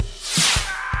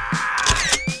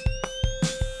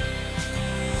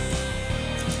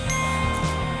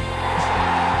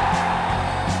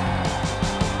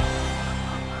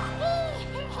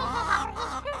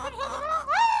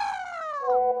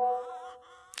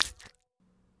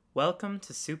Welcome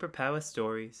to Superpower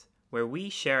Stories, where we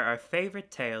share our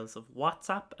favourite tales of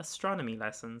WhatsApp astronomy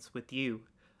lessons with you,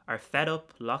 our fed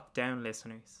up, locked down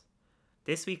listeners.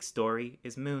 This week's story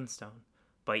is Moonstone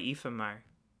by Aoife Meagher.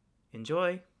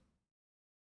 Enjoy!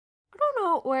 I don't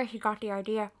know where she got the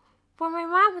idea, but my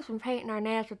mum has been painting her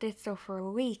nails with this stuff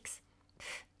for weeks.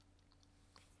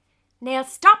 Nails,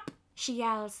 stop! She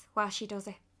yells while she does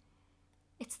it.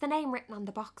 It's the name written on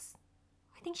the box.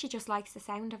 I think she just likes the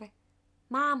sound of it.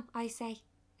 Ma'am, I say,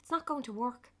 it's not going to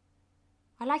work.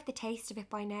 I like the taste of it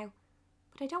by now,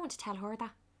 but I don't want to tell her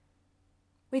that.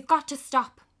 We've got to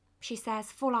stop, she says,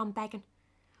 full on begging.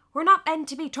 We're not meant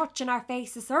to be touching our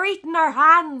faces or eating our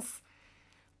hands.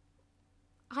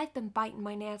 I've been biting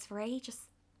my nails for ages.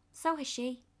 So has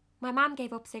she. My mum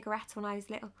gave up cigarettes when I was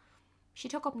little. She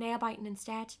took up nail biting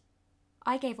instead.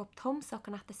 I gave up thumb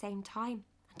sucking at the same time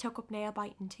and took up nail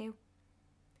biting too.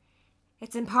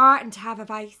 It's important to have a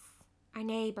vice, our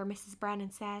neighbour Mrs.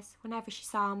 Brennan says whenever she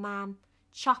saw Mam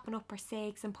chopping up her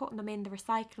cigs and putting them in the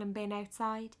recycling bin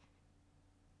outside.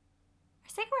 Are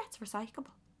cigarettes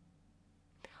recyclable?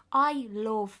 I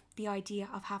love the idea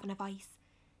of having a vice.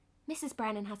 Mrs.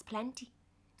 Brennan has plenty.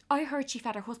 I heard she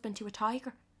fed her husband to a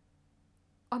tiger.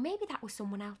 Or maybe that was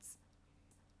someone else.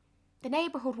 The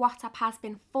neighbourhood WhatsApp has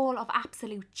been full of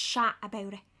absolute chat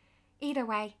about it. Either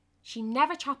way, she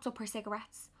never chops up her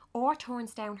cigarettes, or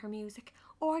turns down her music,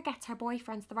 or gets her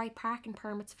boyfriends the right parking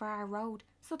permits for our road,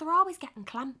 so they're always getting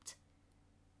clamped.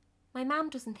 My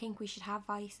mum doesn't think we should have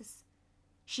vices.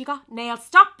 She got Nail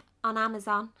Stop on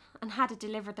Amazon and had it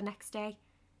delivered the next day.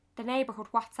 The neighbourhood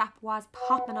WhatsApp was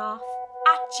popping off.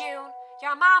 At June,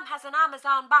 your mum has an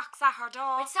Amazon box at her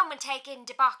door. Will someone take in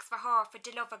the box for her for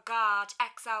the love of God?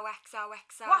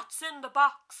 XOXOXO. What's in the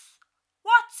box?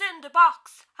 What's in the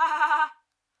box? Ha ha ha.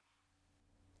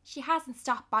 She hasn't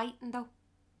stopped biting though.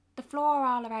 The floor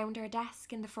all around her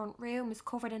desk in the front room is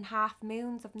covered in half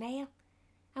moons of nail.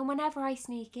 And whenever I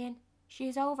sneak in, she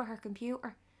is over her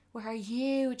computer with her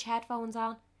huge headphones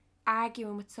on,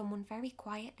 arguing with someone very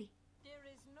quietly.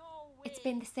 It's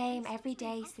been the same every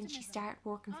day since she started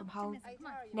working from home.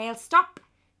 Nails stop!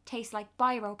 Tastes like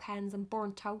biro pens and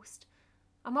burnt toast.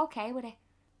 I'm okay with it.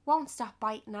 Won't stop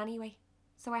biting anyway,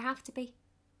 so I have to be.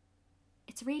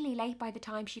 It's really late by the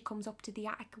time she comes up to the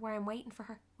attic where I'm waiting for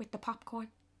her with the popcorn.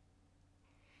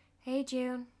 Hey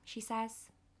June, she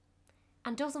says,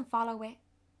 and doesn't follow it.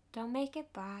 Don't make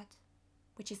it bad,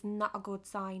 which is not a good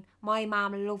sign. My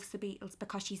mum loves the Beatles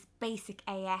because she's basic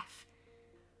AF.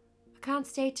 I can't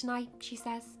stay tonight, she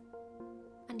says,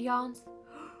 and yawns.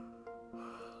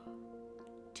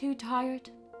 Too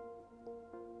tired.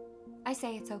 I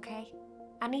say it's okay.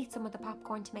 I eat some of the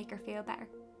popcorn to make her feel better.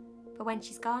 But when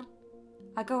she's gone,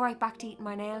 I go right back to eating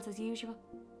my nails as usual.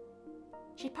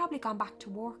 She'd probably gone back to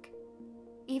work,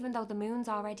 even though the moon's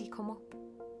already come up.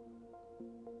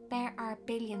 There are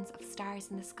billions of stars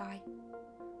in the sky,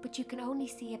 but you can only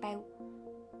see about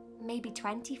maybe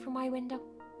 20 from my window.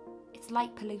 It's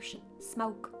light pollution,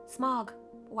 smoke, smog,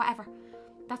 whatever.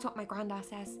 That's what my granddad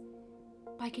says.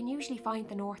 But I can usually find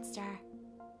the North Star,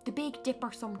 the Big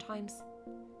Dipper sometimes.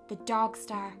 The Dog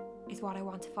Star is what I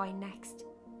want to find next.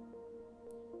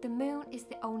 The moon is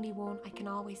the only one I can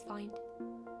always find.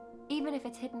 Even if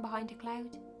it's hidden behind a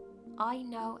cloud, I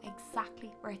know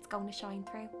exactly where it's going to shine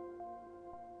through.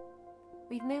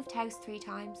 We've moved house 3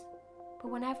 times,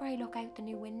 but whenever I look out the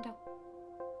new window,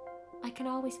 I can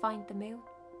always find the moon.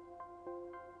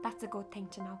 That's a good thing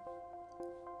to know.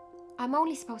 I'm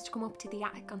only supposed to come up to the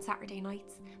attic on Saturday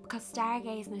nights because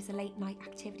stargazing is a late night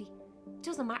activity. It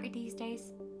doesn't matter these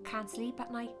days. Can't sleep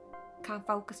at night, can't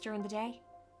focus during the day.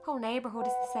 Whole neighbourhood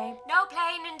is the same. No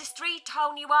playing in the street,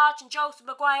 Tony Walsh and Joseph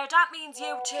Maguire. That means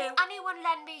you too. Can anyone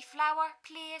lend me flour,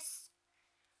 please?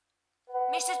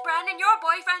 Mrs. Brennan, your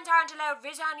boyfriends aren't allowed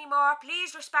visit anymore.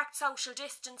 Please respect social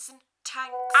distancing.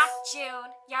 Thanks. At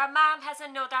June, your mum has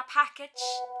another package.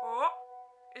 Oh,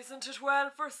 isn't it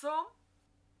well for some?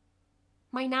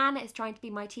 My nana is trying to be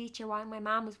my teacher while my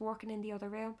mum is working in the other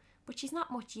room, but she's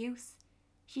not much use.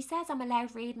 She says I'm allowed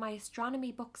to read my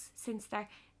astronomy books since they're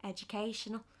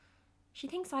educational. She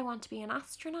thinks I want to be an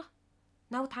astronaut.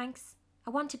 No thanks. I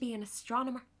want to be an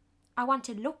astronomer. I want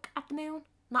to look at the moon,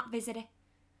 not visit it.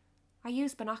 I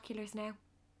use binoculars now.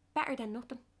 Better than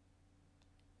nothing.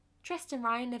 Tristan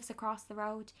Ryan lives across the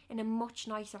road in a much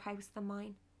nicer house than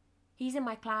mine. He's in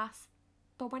my class,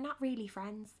 but we're not really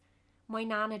friends. My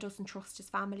nana doesn't trust his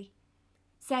family.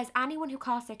 Says anyone who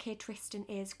calls their kid Tristan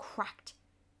is cracked.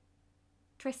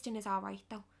 Tristan is alright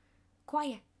though.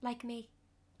 Quiet, like me.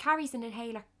 Carries an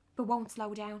inhaler, but won't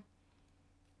slow down.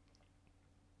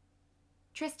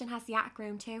 Tristan has the attic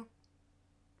room too.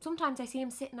 Sometimes I see him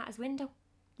sitting at his window,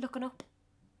 looking up.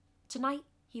 Tonight,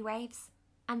 he waves.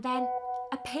 And then,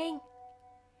 a ping.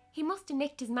 He must have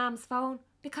nicked his mam's phone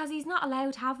because he's not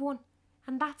allowed to have one.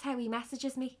 And that's how he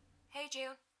messages me. Hey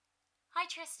June. Hi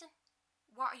Tristan.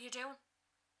 What are you doing?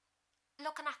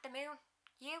 Looking at the moon.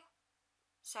 You?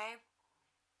 Same.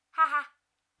 Haha.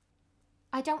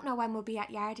 I don't know when we'll be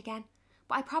at yard again,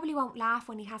 but I probably won't laugh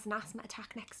when he has an asthma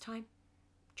attack next time.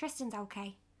 Tristan's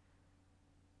okay.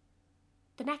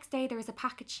 The next day there is a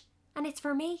package, and it's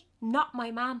for me, not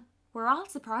my mam. We're all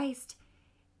surprised.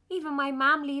 Even my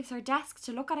mam leaves her desk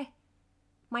to look at it.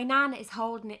 My nana is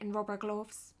holding it in rubber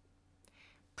gloves.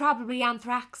 Probably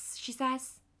anthrax, she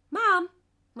says. Mam!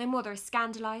 My mother is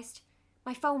scandalised.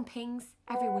 My phone pings.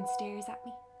 Everyone stares at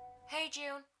me. Hey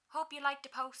June, hope you liked the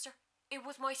poster. It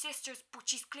was my sister's, but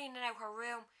she's cleaning out her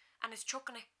room and is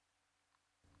chucking it.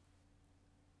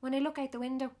 When I look out the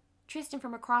window, Tristan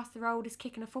from across the road is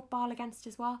kicking a football against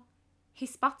his wall. He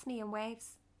spots me and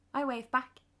waves. I wave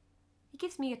back. He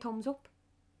gives me a thumbs up.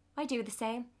 I do the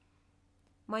same.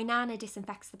 My nana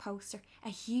disinfects the poster, a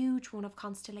huge one of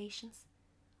constellations.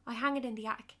 I hang it in the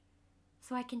attic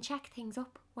so I can check things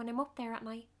up when I'm up there at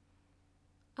night.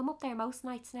 I'm up there most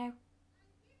nights now.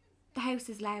 The house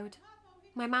is loud.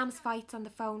 My mam's fights on the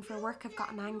phone for work have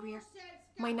gotten angrier.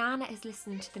 My nana is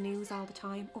listening to the news all the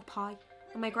time, up high,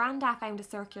 and my granddad found a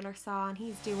circular saw and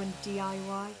he's doing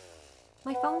DIY.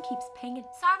 My phone keeps pinging.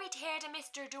 Sorry to hear that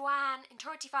Mr. Duane in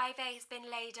 35A has been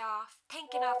laid off.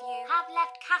 Thinking of you. Have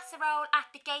left casserole at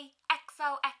the gate.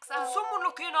 XOXO. Can someone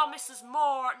look in on Mrs.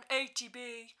 Moore and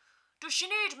ATB? Does she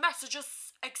need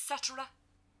messages, etc.?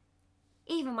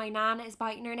 Even my nana is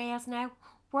biting her nails now.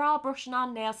 We're all brushing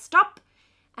on nails. Stop!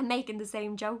 And making the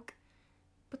same joke.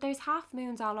 But there's half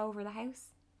moons all over the house.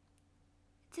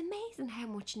 It's amazing how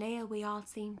much nail we all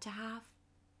seem to have.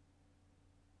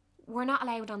 We're not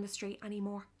allowed on the street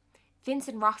anymore.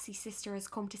 Vincent Rossi's sister has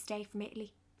come to stay from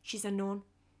Italy. She's a nun.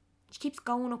 She keeps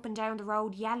going up and down the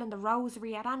road yelling the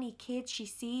rosary at any kids she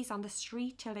sees on the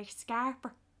street till they scarp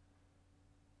her.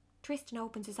 Tristan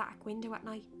opens his attic window at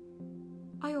night.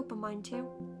 I open mine too.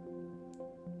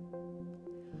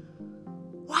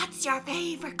 What's your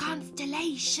favourite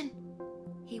constellation?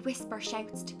 He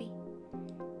shouts to me.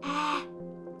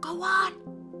 Go on.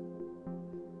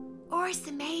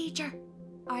 Ursa Major,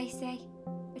 I say.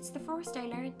 It's the first I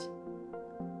learnt.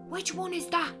 Which one is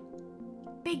that?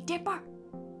 Big Dipper?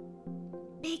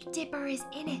 Big Dipper is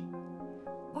in it.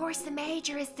 Ursa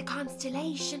Major is the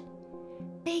constellation.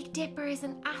 Big Dipper is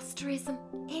an asterism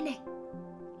in it.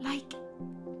 Like,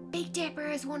 Big Dipper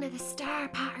is one of the star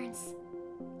patterns.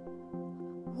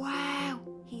 Wow,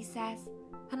 he says,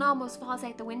 and almost falls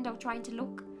out the window trying to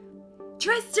look.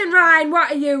 Tristan Ryan,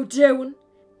 what are you doing?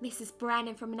 Mrs.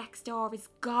 Brennan from next door is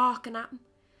gawking at him.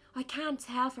 I can't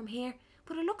tell from here,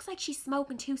 but it looks like she's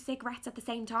smoking 2 cigarettes at the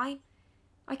same time.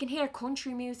 I can hear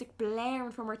country music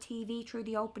blaring from her TV through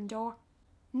the open door.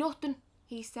 Nothing,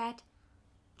 he said.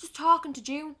 Just talking to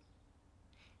June.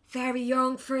 Very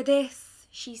young for this,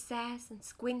 she says and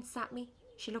squints at me.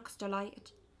 She looks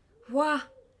delighted. What?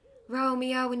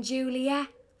 Romeo and Juliet?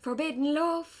 Forbidden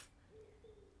love?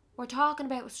 We're talking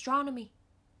about astronomy,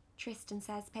 Tristan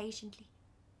says patiently.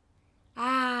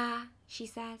 Ah, she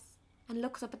says, and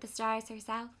looks up at the stars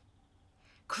herself.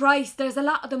 Christ, there's a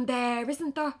lot of them there,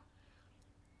 isn't there?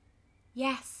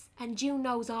 Yes, and June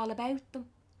knows all about them.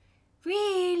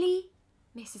 Really?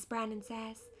 Mrs. Brennan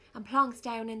says, and plonks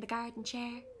down in the garden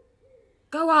chair.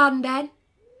 Go on then.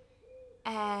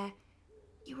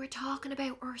 You were talking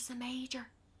about Ursa Major.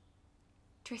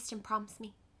 Tristan prompts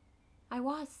me. I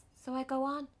was, so I go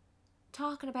on,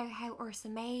 talking about how Ursa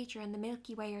Major and the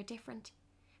Milky Way are different,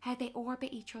 how they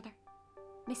orbit each other.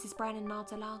 Mrs. Brennan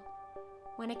nods along.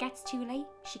 When it gets too late,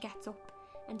 she gets up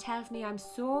and tells me I'm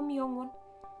some young one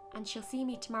and she'll see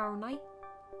me tomorrow night.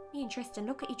 Me and Tristan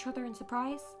look at each other in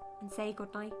surprise and say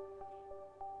goodnight.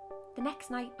 The next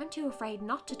night, I'm too afraid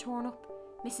not to turn up.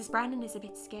 Mrs. Brennan is a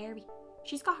bit scary.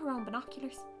 She's got her own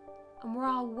binoculars. And we're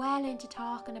all well into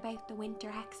talking about the winter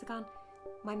hexagon,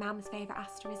 my mum's favourite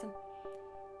asterism,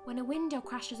 when a window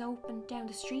crashes open down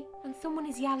the street and someone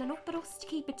is yelling up at us to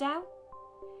keep it down.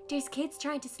 There's kids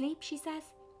trying to sleep, she says.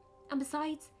 And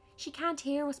besides, she can't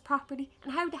hear us properly,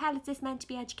 and how the hell is this meant to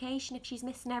be education if she's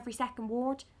missing every second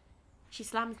word? She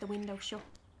slams the window shut,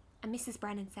 and Mrs.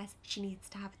 Brennan says she needs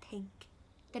to have a think.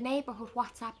 The neighbourhood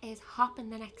WhatsApp is hopping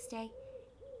the next day.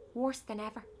 Worse than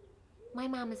ever. My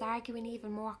mum is arguing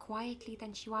even more quietly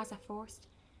than she was at first.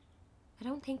 I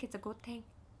don't think it's a good thing.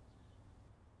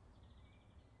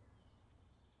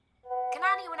 Can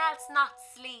anyone else not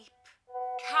sleep?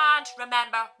 Can't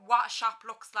remember what a shop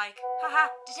looks like. Haha.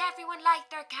 Did everyone light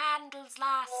their candles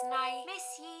last night?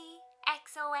 Miss ye?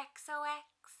 XOXOX.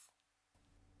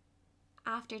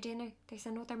 After dinner, there's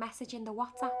another message in the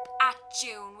WhatsApp. At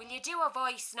June, will you do a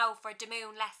voice note for the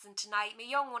moon lesson tonight? My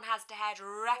young one has the head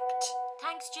wrecked.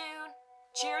 Thanks, June.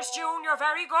 Cheers, June, you're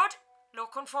very good.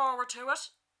 Looking forward to it.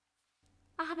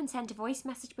 I haven't sent a voice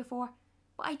message before,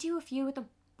 but I do a few of them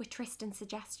with Tristan's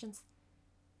suggestions.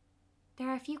 There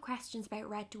are a few questions about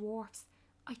red dwarfs.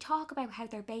 I talk about how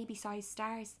they're baby-sized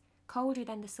stars, colder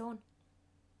than the sun.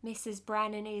 Mrs.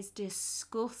 Brennan is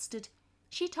disgusted.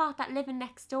 She thought that living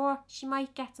next door, she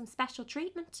might get some special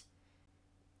treatment.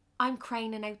 I'm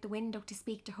craning out the window to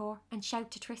speak to her and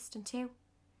shout to Tristan too.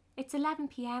 It's 11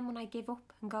 p.m. when I give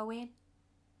up and go in.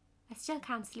 I still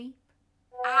can't sleep.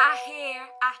 Here,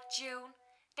 at June.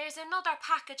 There's another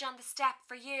package on the step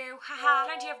for you. Haha,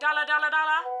 plenty of dollar.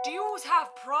 Do yous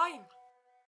have Prime?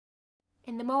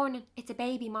 In the morning, it's a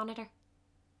baby monitor.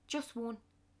 Just one,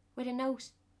 with a note.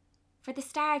 For the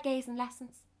stargazing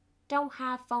lessons. Don't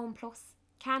have phone plus.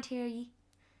 Can't hear ye.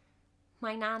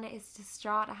 My nana is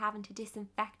distraught at having to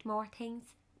disinfect more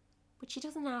things. But she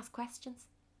doesn't ask questions.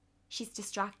 She's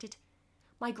distracted.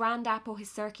 My granddad put his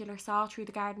circular saw through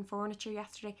the garden furniture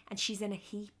yesterday and she's in a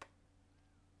heap.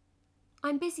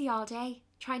 I'm busy all day,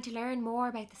 trying to learn more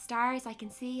about the stars I can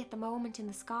see at the moment in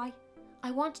the sky. I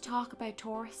want to talk about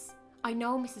Taurus. I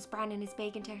know Mrs. Brennan is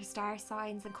big into her star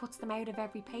signs and cuts them out of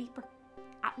every paper.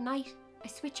 At night, I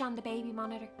switch on the baby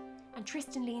monitor and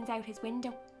Tristan leans out his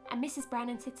window and Mrs.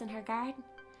 Brennan sits in her garden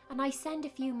and I send a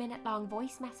few minute-long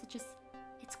voice messages.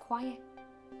 It's quiet.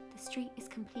 The street is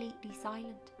completely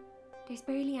silent. There's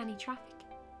barely any traffic.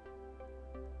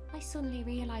 I suddenly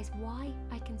realise why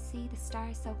I can see the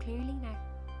stars so clearly now.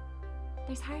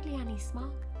 There's hardly any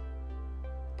smog.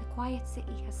 The quiet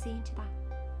city has seen to that.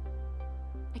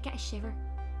 I get a shiver,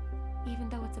 even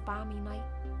though it's a balmy night,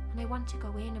 and I want to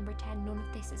go in and pretend none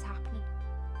of this is happening.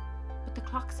 But the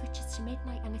clock switches to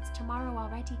midnight and it's tomorrow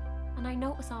already, and I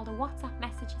notice all the WhatsApp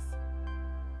messages.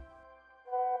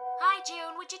 Hi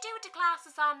June, would you do the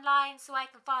classes online so I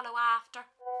can follow after?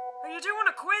 Are you doing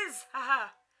a quiz? Haha.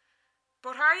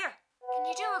 But are you? Can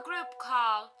you do a group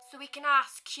call so we can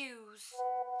ask cues?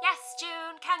 Yes,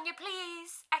 June, can you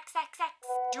please? XXX.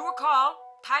 Do a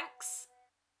call. Thanks.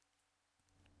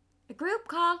 A group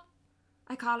call?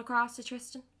 I call across to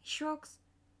Tristan. He shrugs.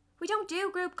 We don't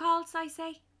do group calls, I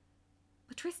say.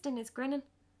 But Tristan is grinning.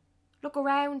 Look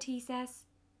around, he says.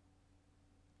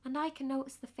 And I can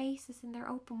notice the faces in their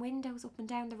open windows up and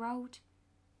down the road.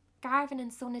 Garvin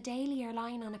and Sonna Daly are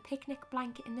lying on a picnic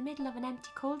blanket in the middle of an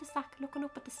empty cul-de-sac looking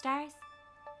up at the stars.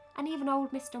 And even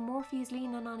old Mr. Murphy is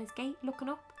leaning on his gate looking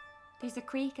up. There's a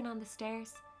creaking on the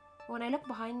stairs. When I look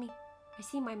behind me, I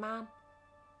see my mam,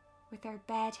 with her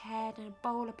bed head and a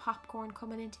bowl of popcorn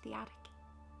coming into the attic.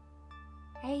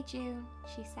 Hey June,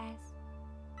 she says.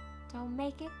 Don't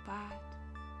make it bad.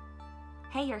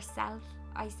 Hey yourself,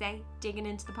 I say, digging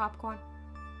into the popcorn.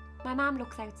 My mam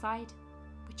looks outside,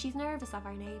 but she's nervous of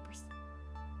our neighbours.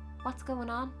 What's going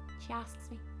on? She asks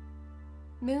me.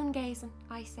 Moon gazing,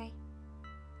 I say.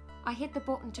 I hit the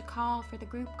button to call for the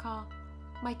group call.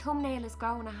 My thumbnail is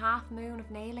growing a half moon of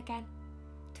nail again.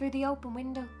 Through the open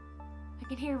window, I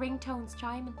can hear ringtones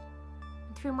chiming.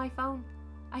 And through my phone,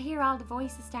 I hear all the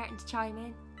voices starting to chime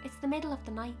in. It's the middle of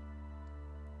the night.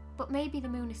 But maybe the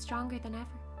moon is stronger than ever,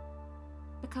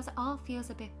 because it all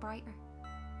feels a bit brighter.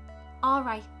 All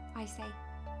right, I say.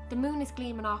 The moon is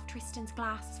gleaming off Tristan's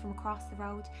glasses from across the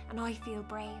road, and I feel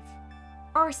brave.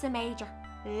 Ursa Major,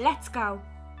 let's go!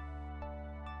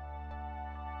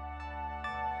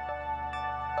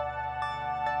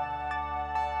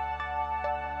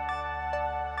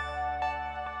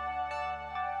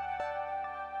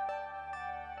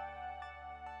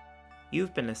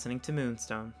 You've been listening to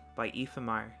Moonstone by Aoife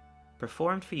Meyer,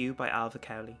 performed for you by Alva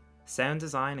Cowley, sound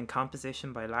design and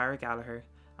composition by Lara Gallagher,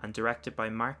 and directed by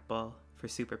Mark Ball for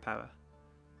Superpower.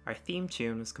 Our theme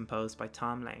tune was composed by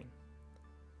Tom Lane.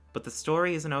 But the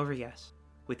story isn't over yet.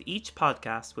 With each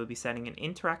podcast, we'll be setting an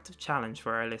interactive challenge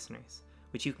for our listeners,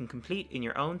 which you can complete in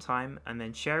your own time and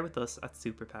then share with us at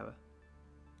Superpower.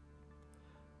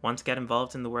 Want to get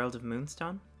involved in the world of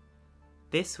Moonstone?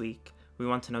 This week, we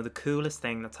want to know the coolest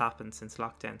thing that's happened since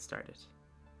lockdown started.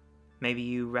 Maybe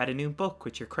you read a new book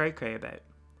which you're cray-cray about.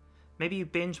 Maybe you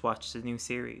binge-watched a new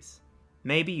series.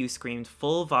 Maybe you screamed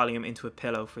full volume into a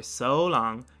pillow for so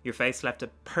long your face left a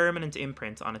permanent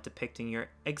imprint on it depicting your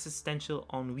existential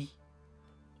ennui.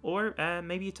 Or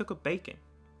maybe you took up baking.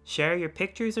 Share your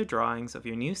pictures or drawings of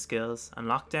your new skills and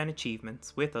lockdown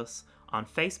achievements with us on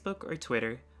Facebook or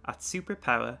Twitter at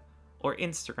Superpower or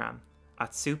Instagram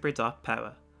at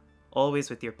super.power,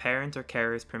 always with your parent or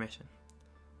carer's permission.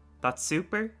 That's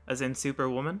super as in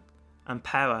superwoman and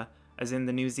power as in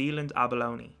the New Zealand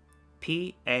abalone,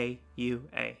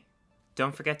 PAUA.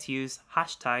 Don't forget to use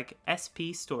hashtag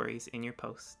SP Stories in your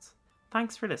posts.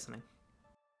 Thanks for listening.